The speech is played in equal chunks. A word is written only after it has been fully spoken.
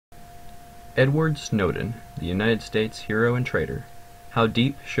Edward Snowden, the United States hero and traitor. How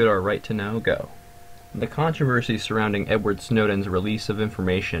deep should our right to know go? The controversy surrounding Edward Snowden's release of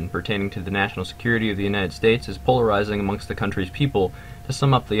information pertaining to the national security of the United States is polarizing amongst the country's people. To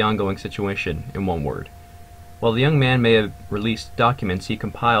sum up the ongoing situation in one word: while the young man may have released documents he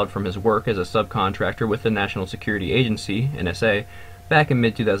compiled from his work as a subcontractor with the National Security Agency, NSA, back in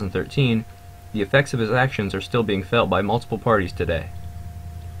mid-2013, the effects of his actions are still being felt by multiple parties today.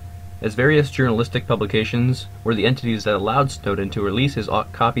 As various journalistic publications were the entities that allowed Snowden to release his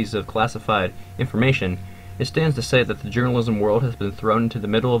copies of classified information, it stands to say that the journalism world has been thrown into the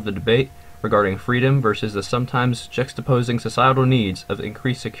middle of the debate regarding freedom versus the sometimes juxtaposing societal needs of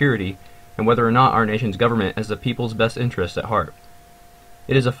increased security, and whether or not our nation's government has the people's best interests at heart.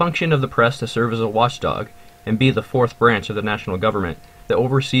 It is a function of the press to serve as a watchdog and be the fourth branch of the national government that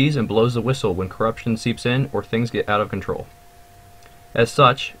oversees and blows the whistle when corruption seeps in or things get out of control. As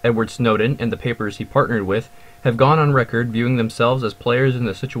such, Edward Snowden and the papers he partnered with have gone on record viewing themselves as players in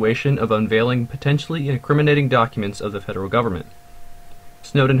the situation of unveiling potentially incriminating documents of the federal government.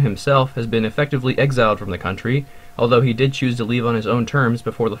 Snowden himself has been effectively exiled from the country, although he did choose to leave on his own terms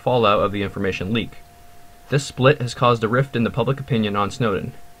before the fallout of the information leak. This split has caused a rift in the public opinion on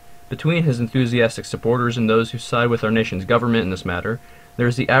Snowden. Between his enthusiastic supporters and those who side with our nation's government in this matter, there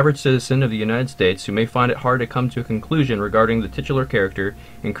is the average citizen of the United States who may find it hard to come to a conclusion regarding the titular character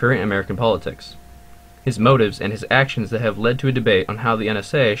in current American politics, his motives, and his actions that have led to a debate on how the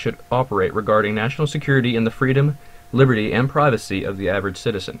NSA should operate regarding national security and the freedom, liberty, and privacy of the average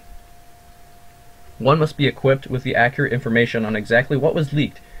citizen. One must be equipped with the accurate information on exactly what was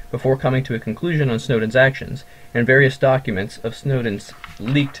leaked before coming to a conclusion on Snowden's actions, and various documents of Snowden's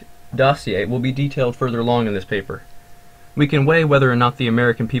leaked dossier will be detailed further along in this paper. We can weigh whether or not the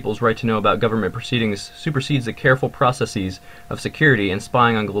American people's right to know about government proceedings supersedes the careful processes of security and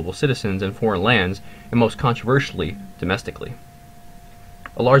spying on global citizens in foreign lands, and most controversially, domestically.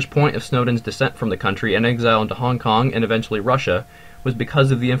 A large point of Snowden's descent from the country and exile into Hong Kong and eventually Russia was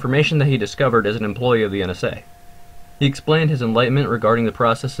because of the information that he discovered as an employee of the NSA. He explained his enlightenment regarding the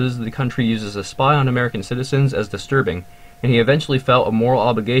processes the country uses to spy on American citizens as disturbing, and he eventually felt a moral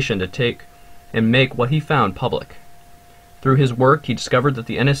obligation to take and make what he found public. Through his work, he discovered that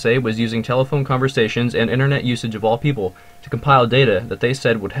the NSA was using telephone conversations and internet usage of all people to compile data that they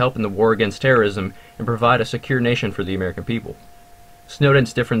said would help in the war against terrorism and provide a secure nation for the American people.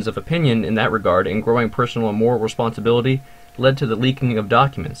 Snowden's difference of opinion in that regard and growing personal and moral responsibility led to the leaking of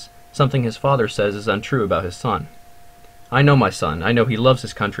documents, something his father says is untrue about his son. "I know my son. I know he loves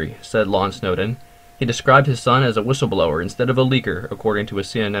his country," said Lon Snowden. He described his son as a whistleblower instead of a leaker, according to a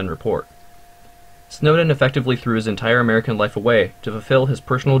CNN report. Snowden effectively threw his entire American life away to fulfill his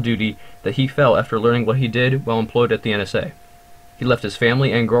personal duty that he felt after learning what he did while employed at the NSA. He left his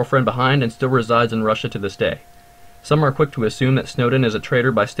family and girlfriend behind and still resides in Russia to this day. Some are quick to assume that Snowden is a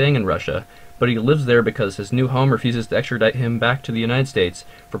traitor by staying in Russia, but he lives there because his new home refuses to extradite him back to the United States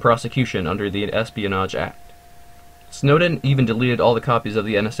for prosecution under the Espionage Act. Snowden even deleted all the copies of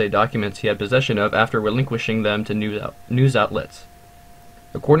the NSA documents he had possession of after relinquishing them to news outlets.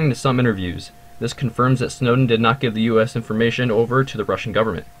 According to some interviews, this confirms that Snowden did not give the U.S. information over to the Russian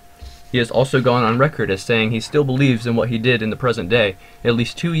government. He has also gone on record as saying he still believes in what he did in the present day, at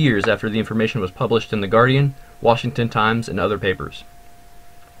least 2 years after the information was published in The Guardian, Washington Times, and other papers.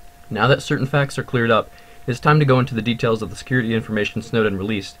 Now that certain facts are cleared up, it is time to go into the details of the security information Snowden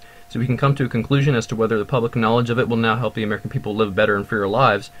released, so we can come to a conclusion as to whether the public knowledge of it will now help the American people live better and freer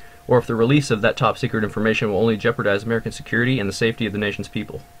lives, or if the release of that top-secret information will only jeopardize American security and the safety of the nation's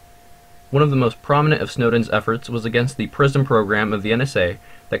people. One of the most prominent of Snowden's efforts was against the PRISM program of the NSA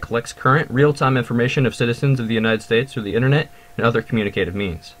that collects current, real-time information of citizens of the United States through the Internet and other communicative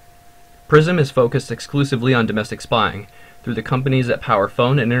means. PRISM is focused exclusively on domestic spying through the companies that power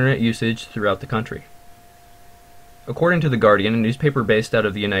phone and Internet usage throughout the country. According to The Guardian, a newspaper based out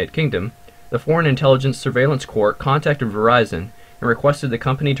of the United Kingdom, the Foreign Intelligence Surveillance Court contacted Verizon and requested the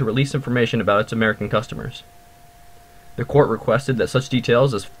company to release information about its American customers. The court requested that such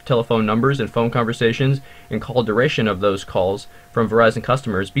details as telephone numbers and phone conversations and call duration of those calls from Verizon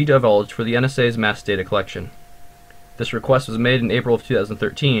customers be divulged for the NSA's mass data collection. This request was made in April of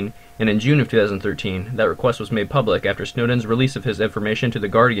 2013, and in June of 2013, that request was made public after Snowden's release of his information to The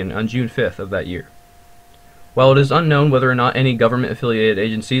Guardian on June 5th of that year. While it is unknown whether or not any government-affiliated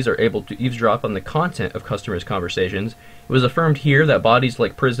agencies are able to eavesdrop on the content of customers' conversations, it was affirmed here that bodies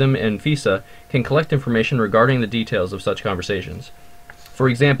like PRISM and FISA can collect information regarding the details of such conversations. For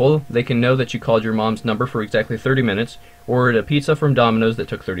example, they can know that you called your mom's number for exactly 30 minutes, or ordered a pizza from Domino's that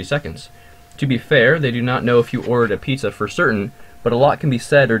took 30 seconds. To be fair, they do not know if you ordered a pizza for certain, but a lot can be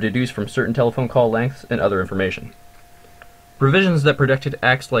said or deduced from certain telephone call lengths and other information. Provisions that protected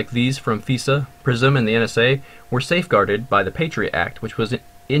acts like these from FISA, PRISM, and the NSA were safeguarded by the Patriot Act, which was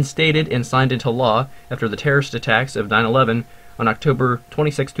instated and signed into law after the terrorist attacks of 9/11 on October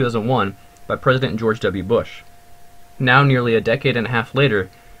 26, 2001 by President George W. Bush. Now, nearly a decade and a half later,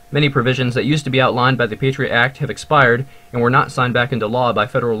 many provisions that used to be outlined by the Patriot Act have expired and were not signed back into law by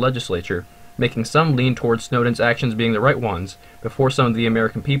federal legislature, making some lean towards Snowden's actions being the right ones before some of the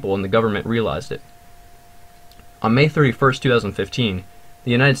American people and the government realized it. On May 31, 2015,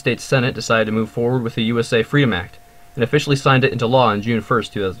 the United States Senate decided to move forward with the USA Freedom Act and officially signed it into law on June 1,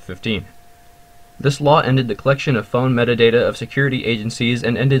 2015. This law ended the collection of phone metadata of security agencies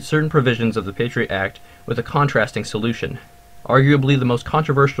and ended certain provisions of the Patriot Act with a contrasting solution. Arguably the most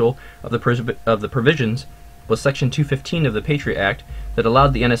controversial of the provisions was Section 215 of the Patriot Act that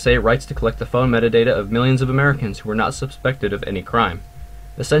allowed the NSA rights to collect the phone metadata of millions of Americans who were not suspected of any crime.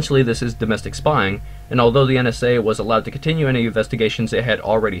 Essentially, this is domestic spying, and although the NSA was allowed to continue any investigations it had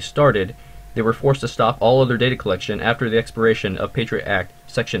already started, they were forced to stop all other data collection after the expiration of Patriot Act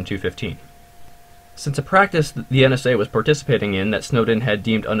Section 215. Since a practice that the NSA was participating in that Snowden had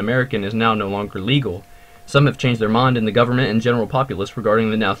deemed un-American is now no longer legal, some have changed their mind in the government and general populace regarding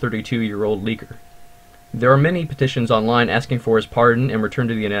the now 32-year-old leaker. There are many petitions online asking for his pardon and return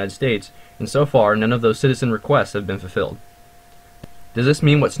to the United States, and so far none of those citizen requests have been fulfilled. Does this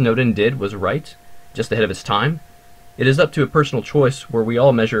mean what Snowden did was right, just ahead of its time? It is up to a personal choice where we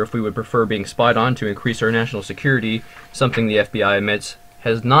all measure if we would prefer being spied on to increase our national security, something the FBI admits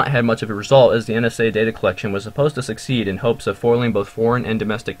has not had much of a result as the NSA data collection was supposed to succeed in hopes of foiling both foreign and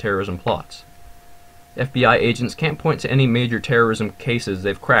domestic terrorism plots. FBI agents can't point to any major terrorism cases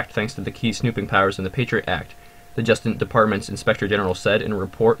they've cracked thanks to the key snooping powers in the Patriot Act, the Justice Department's Inspector General said in a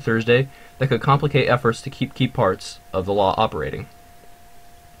report Thursday that could complicate efforts to keep key parts of the law operating.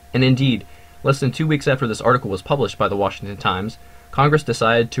 And indeed, less than 2 weeks after this article was published by the Washington Times, Congress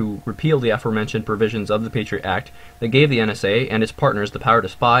decided to repeal the aforementioned provisions of the Patriot Act that gave the NSA and its partners the power to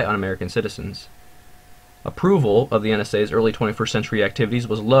spy on American citizens. Approval of the NSA's early 21st century activities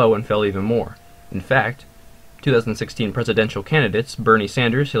was low and fell even more. In fact, 2016 presidential candidates Bernie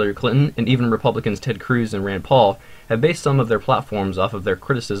Sanders, Hillary Clinton, and even Republicans Ted Cruz and Rand Paul have based some of their platforms off of their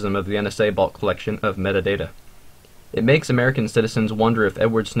criticism of the NSA bulk collection of metadata. It makes American citizens wonder if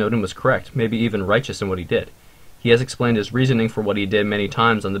Edward Snowden was correct, maybe even righteous in what he did. He has explained his reasoning for what he did many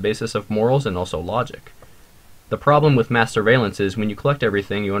times on the basis of morals and also logic. The problem with mass surveillance is when you collect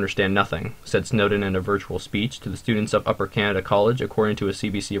everything, you understand nothing, said Snowden in a virtual speech to the students of Upper Canada College, according to a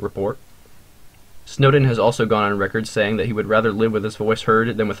CBC report. Snowden has also gone on record saying that he would rather live with his voice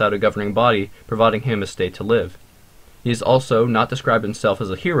heard than without a governing body providing him a state to live. He has also not described himself as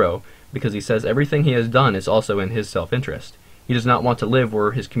a hero because he says everything he has done is also in his self-interest. He does not want to live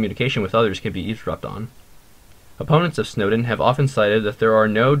where his communication with others can be eavesdropped on. Opponents of Snowden have often cited that there are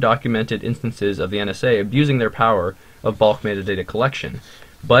no documented instances of the NSA abusing their power of bulk metadata collection,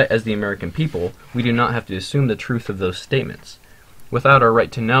 but as the American people, we do not have to assume the truth of those statements. Without our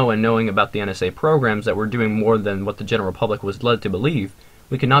right to know and knowing about the NSA programs that were doing more than what the general public was led to believe,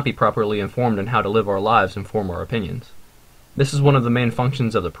 we cannot be properly informed on how to live our lives and form our opinions. This is one of the main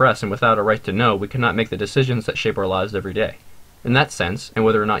functions of the press, and without a right to know, we cannot make the decisions that shape our lives every day. In that sense, and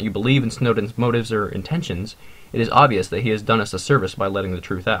whether or not you believe in Snowden's motives or intentions, it is obvious that he has done us a service by letting the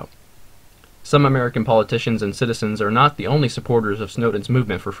truth out. Some American politicians and citizens are not the only supporters of Snowden's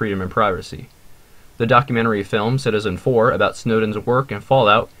movement for freedom and privacy. The documentary film Citizen 4 about Snowden's work and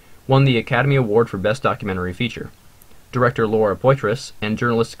fallout won the Academy Award for Best Documentary Feature. Director Laura Poitras and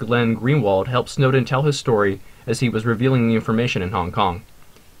journalist Glenn Greenwald helped Snowden tell his story as he was revealing the information in Hong Kong.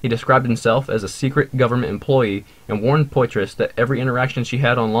 He described himself as a secret government employee and warned Poitras that every interaction she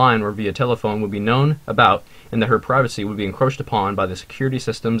had online or via telephone would be known about and that her privacy would be encroached upon by the security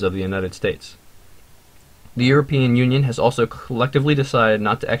systems of the United States. The European Union has also collectively decided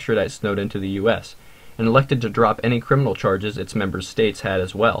not to extradite Snowden to the U.S. and elected to drop any criminal charges its member states had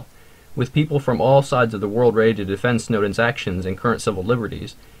as well. With people from all sides of the world ready to defend Snowden's actions and current civil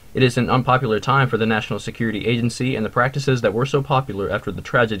liberties, it is an unpopular time for the National Security Agency and the practices that were so popular after the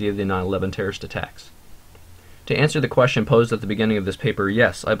tragedy of the 9/11 terrorist attacks. To answer the question posed at the beginning of this paper,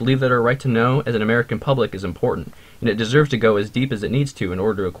 yes, I believe that our right to know as an American public is important, and it deserves to go as deep as it needs to in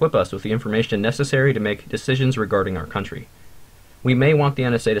order to equip us with the information necessary to make decisions regarding our country. We may want the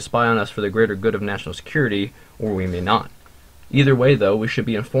NSA to spy on us for the greater good of national security, or we may not. Either way, though, we should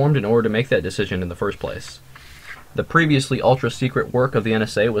be informed in order to make that decision in the first place. The previously ultra-secret work of the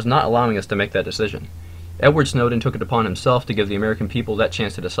NSA was not allowing us to make that decision. Edward Snowden took it upon himself to give the American people that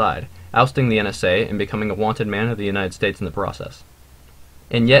chance to decide, ousting the NSA and becoming a wanted man of the United States in the process.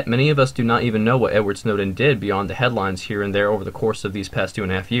 And yet, many of us do not even know what Edward Snowden did beyond the headlines here and there over the course of these past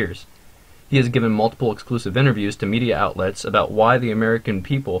 2.5 years. He has given multiple exclusive interviews to media outlets about why the American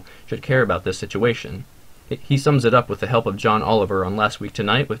people should care about this situation. He sums it up with the help of John Oliver on Last Week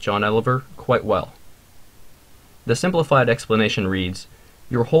Tonight with John Oliver quite well. The simplified explanation reads,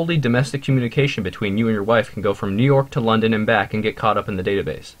 "Your wholly domestic communication between you and your wife can go from New York to London and back and get caught up in the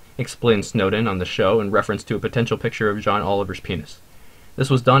database," explained Snowden on the show in reference to a potential picture of John Oliver's penis. This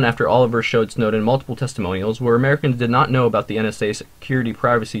was done after Oliver showed Snowden multiple testimonials where Americans did not know about the NSA security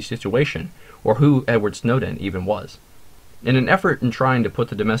privacy situation, or who Edward Snowden even was. In an effort in trying to put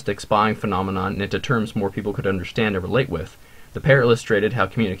the domestic spying phenomenon into terms more people could understand and relate with, the pair illustrated how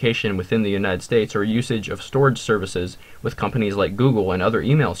communication within the United States or usage of storage services with companies like Google and other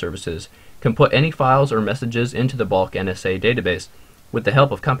email services can put any files or messages into the bulk NSA database with the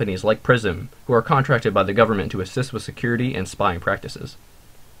help of companies like Prism, who are contracted by the government to assist with security and spying practices.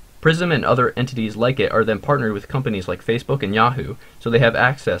 Prism and other entities like it are then partnered with companies like Facebook and Yahoo, so they have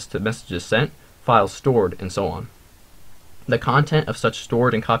access to messages sent, files stored, and so on. The content of such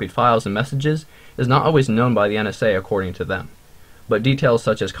stored and copied files and messages is not always known by the NSA according to them, but details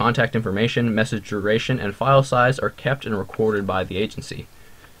such as contact information, message duration, and file size are kept and recorded by the agency.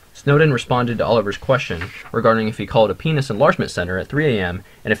 Snowden responded to Oliver's question regarding if he called a penis enlargement center at 3 a.m.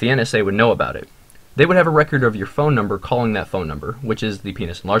 and if the NSA would know about it. They would have a record of your phone number calling that phone number, which is the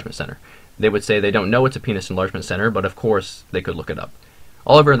penis enlargement center. They would say they don't know it's a penis enlargement center, but of course they could look it up.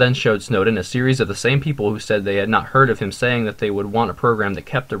 Oliver then showed Snowden a series of the same people who said they had not heard of him saying that they would want a program that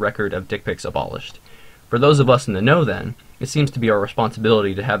kept the record of dick pics abolished. For those of us in the know then, it seems to be our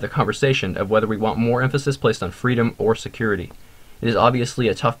responsibility to have the conversation of whether we want more emphasis placed on freedom or security. It is obviously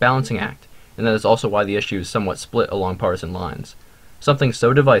a tough balancing act, and that is also why the issue is somewhat split along partisan lines. Something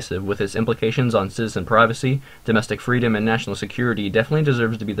so divisive, with its implications on citizen privacy, domestic freedom, and national security, definitely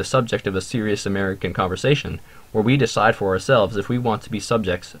deserves to be the subject of a serious American conversation, where we decide for ourselves if we want to be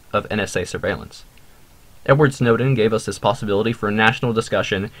subjects of NSA surveillance. Edward Snowden gave us this possibility for a national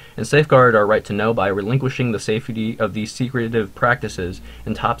discussion and safeguarded our right to know by relinquishing the safety of these secretive practices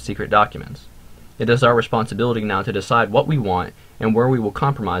and top-secret documents. It is our responsibility now to decide what we want and where we will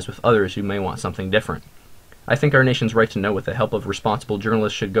compromise with others who may want something different. I think our nation's right to know with the help of responsible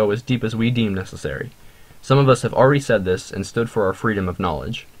journalists should go as deep as we deem necessary. Some of us have already said this and stood for our freedom of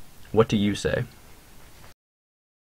knowledge. What do you say?